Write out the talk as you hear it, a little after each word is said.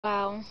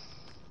go.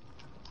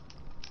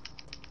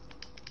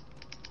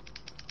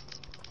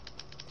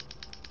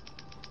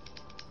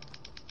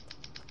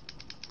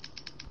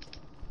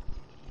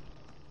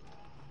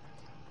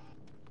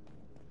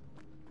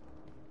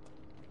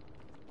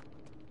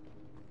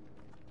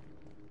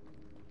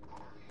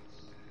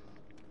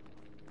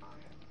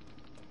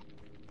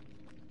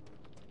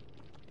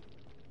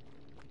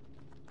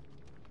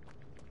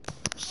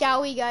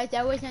 Shall we, guys?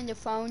 That was on the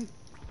phone.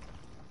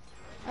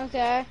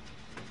 Okay.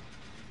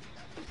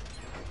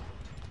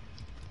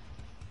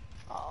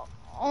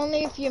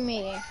 Only if you're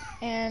me,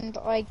 and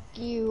like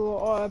you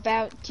are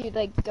about to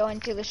like go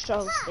into the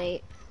struggle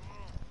state,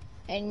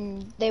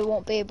 and they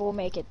won't be able to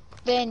make it.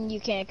 Then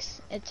you can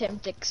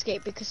attempt to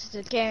escape because it's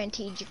a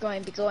guaranteed you're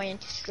going to be going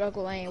into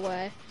struggle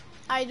anyway.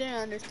 I didn't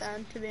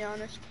understand, to be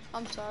honest.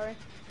 I'm sorry.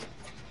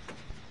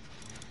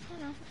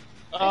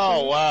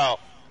 Oh wow!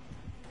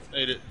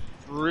 Made it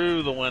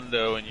through the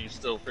window, and you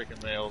still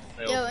freaking nailed.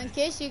 Yo, in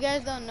case you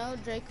guys don't know,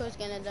 Draco's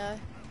gonna die.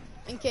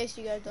 In case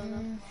you guys don't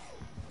know.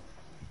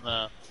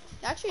 Nah.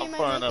 Actually, you I'm might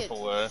far make enough it.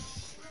 away.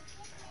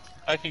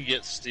 I can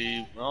get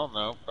Steve. Oh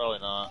no, probably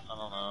not. I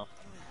don't know.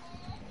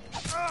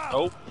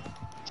 Nope.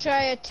 Should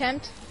I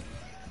attempt?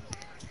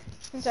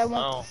 Since I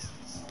won't.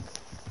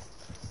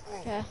 No.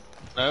 Okay.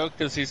 No,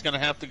 because he's gonna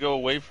have to go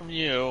away from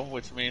you,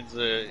 which means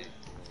it'll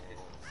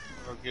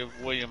give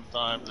William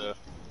time to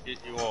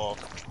get you off.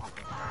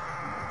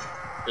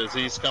 Because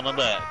he's coming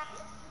back.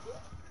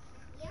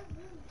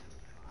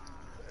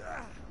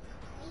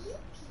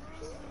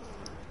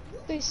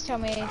 Please tell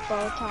me it's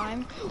ball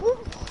time.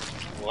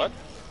 What?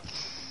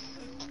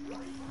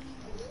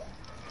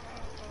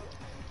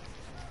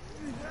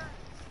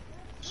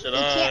 Should He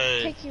I?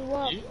 can't pick you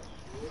up.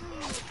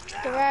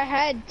 Go right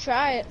ahead,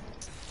 try it.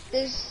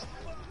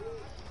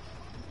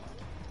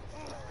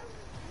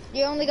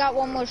 You only got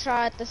one more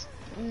shot at this.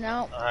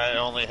 No. I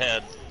only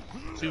had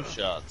 2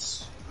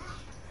 shots.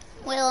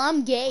 Well,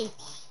 I'm gay.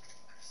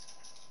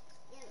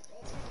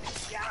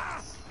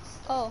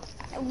 Oh.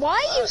 Why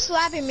are you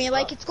slapping me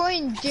like it's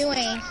going to do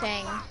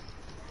anything?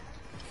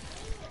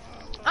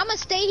 I'm gonna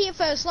stay here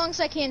for as long as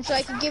I can so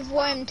I can give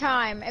William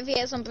time if he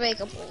has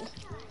unbreakable.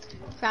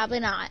 Probably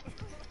not.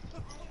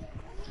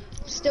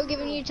 Still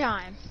giving you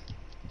time.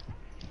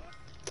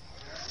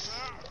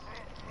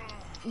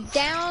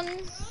 Down.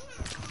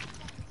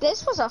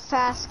 This was a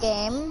fast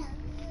game.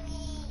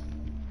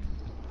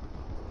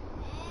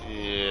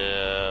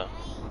 Yeah.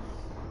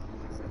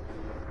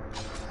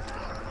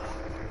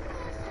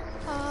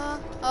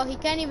 Oh, he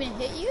can't even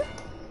hit you?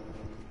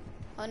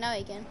 Oh, now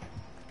he can.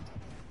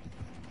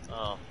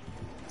 Oh.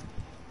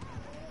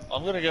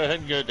 I'm gonna go ahead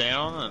and go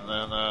down, and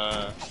then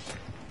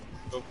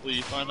hopefully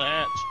you find the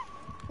hatch.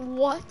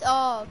 What?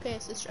 Oh, okay,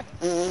 it's this right.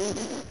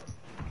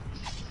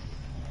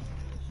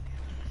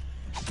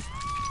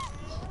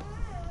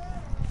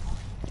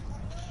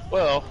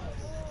 Well,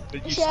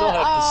 but you still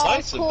have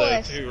decisive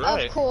though too,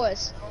 right? Of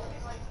course.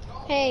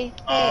 Hey,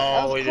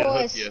 Oh, we of didn't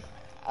course. hook you.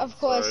 Of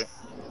course. Sorry.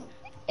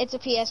 It's a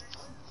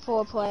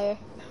PS4 player.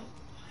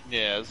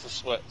 Yeah,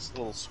 it's a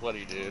little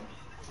sweaty dude.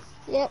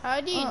 Yep.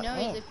 How do you know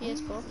he's a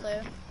PS4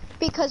 player?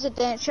 Because it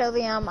didn't show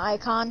the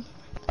icon.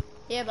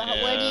 Yeah, but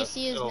where do you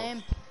see his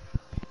name?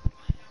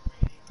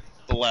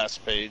 The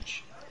last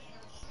page.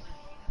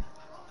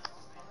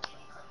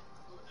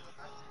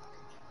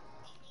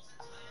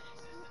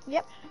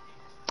 Yep.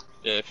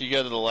 Yeah, if you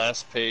go to the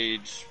last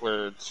page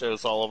where it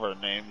shows all of our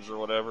names or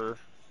whatever,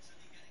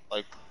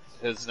 like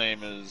his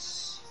name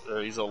is,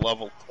 or he's a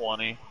level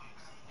 20.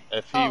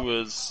 If he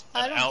was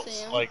an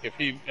like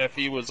if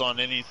he was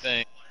on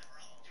anything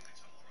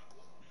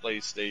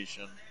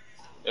PlayStation,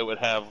 it would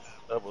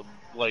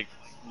like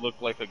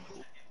look like a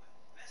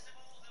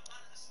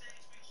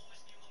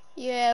Yeah.